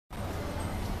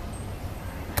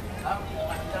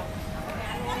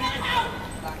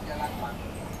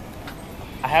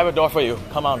have a door for you.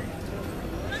 Come on.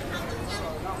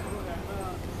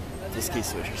 This key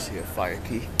switches here. Fire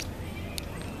key.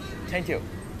 Thank you.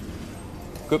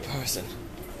 Good person.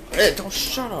 Hey, don't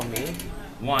shut on me.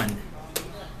 1.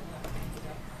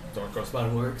 Door crossbar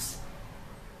works.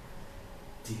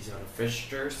 These are the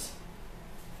fixtures.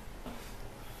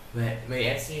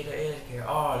 May I see the air here?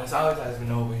 Oh, there's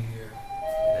advertisement over here.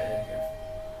 The air here.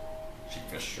 G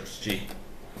fixtures. G.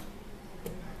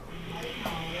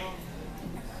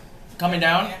 Coming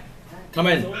down? Come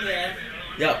in.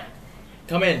 Yep.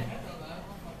 Come in.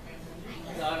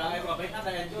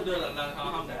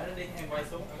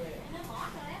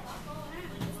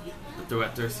 The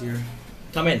director's here.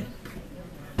 Come in.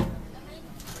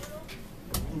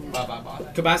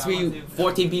 Capacity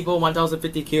 14 people,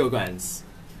 1,050 kilograms.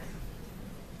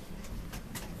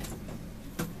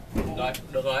 Rồi,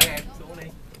 được rồi em, xuống đi.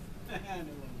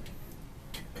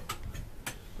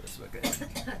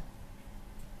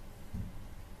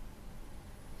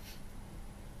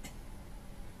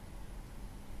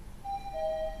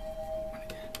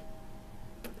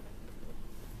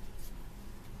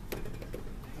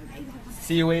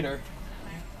 See you later.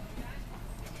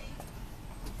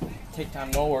 Take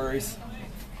time, no worries.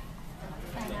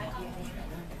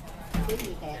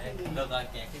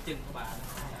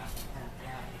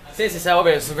 Since this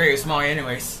elevator is very small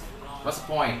anyways, what's the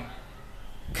point?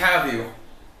 Car view.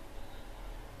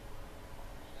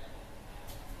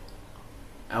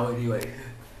 Wait.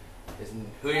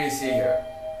 Who do you see here?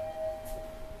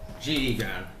 GE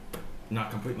gun. Not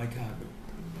complete my car view.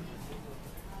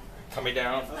 Coming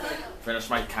down. Finish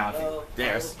my car view.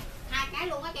 There's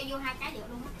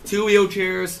 2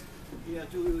 wheelchairs. Yeah,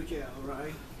 2 wheelchair,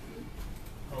 alright.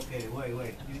 Okay,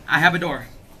 wait. I have a door.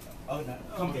 Oh, no.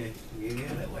 Okay.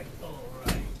 Yeah, wait.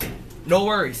 Alright. No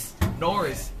worries. No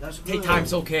worries. That's good. Take time,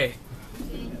 it's okay.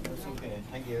 Yeah, that's okay.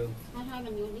 Thank you.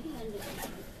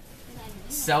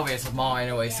 Salvage is small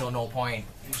anyway, so no point.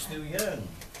 You're still young.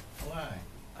 Why?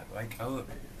 Like, oh,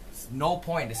 no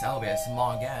point. This elevator is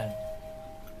small again.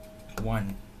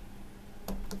 1.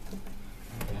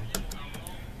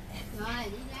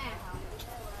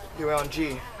 You were on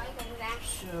G.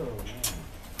 So,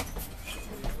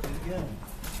 young.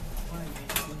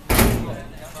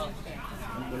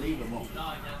 Unbelievable.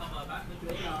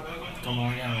 Come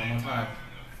on, yeah, one more time.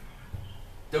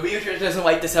 The wheelchair doesn't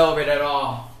like this elevator at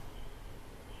all.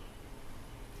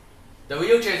 The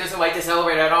wheelchair doesn't like this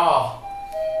elevator at all.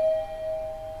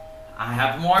 I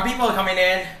have more people coming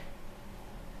in.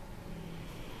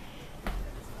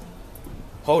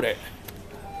 Hold it.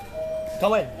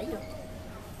 Come in.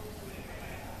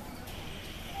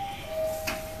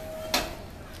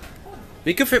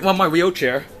 We could fit one more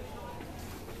wheelchair.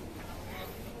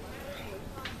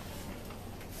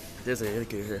 There's a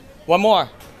indicator here. One more.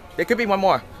 There could be one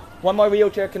more. One more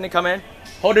wheelchair. Can they come in?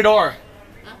 Hold the door.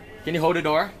 Can you hold the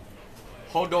door?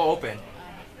 Hold door open.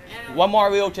 One more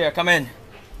wheelchair. Come in.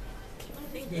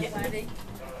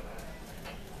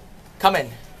 Come in.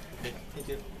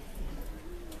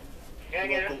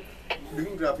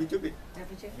 Đứng ra phía trước đi.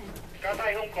 Các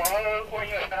tay không có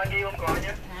khoanh ở ta đi không có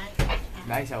nhé.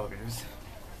 Nice elevators.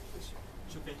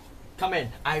 Come in.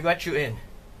 I let you in.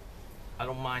 I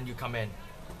don't mind you come in.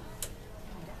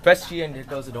 Press G and there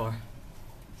goes the door.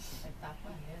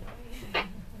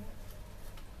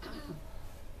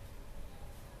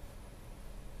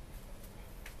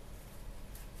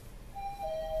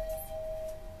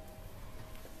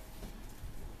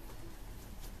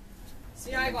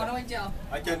 CI còn đâu anh Triệu?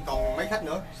 Ở trên còn mấy khách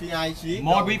nữa. CI.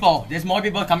 More people. There's more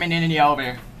people coming in the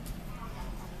elevator.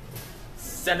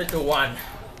 Send it to 1.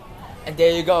 And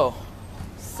there you go.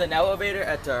 It's an elevator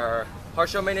at the Ho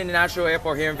Chi Minh International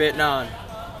Airport here in Vietnam.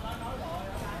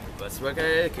 Let's look at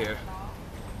it here.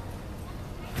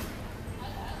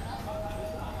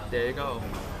 There you go.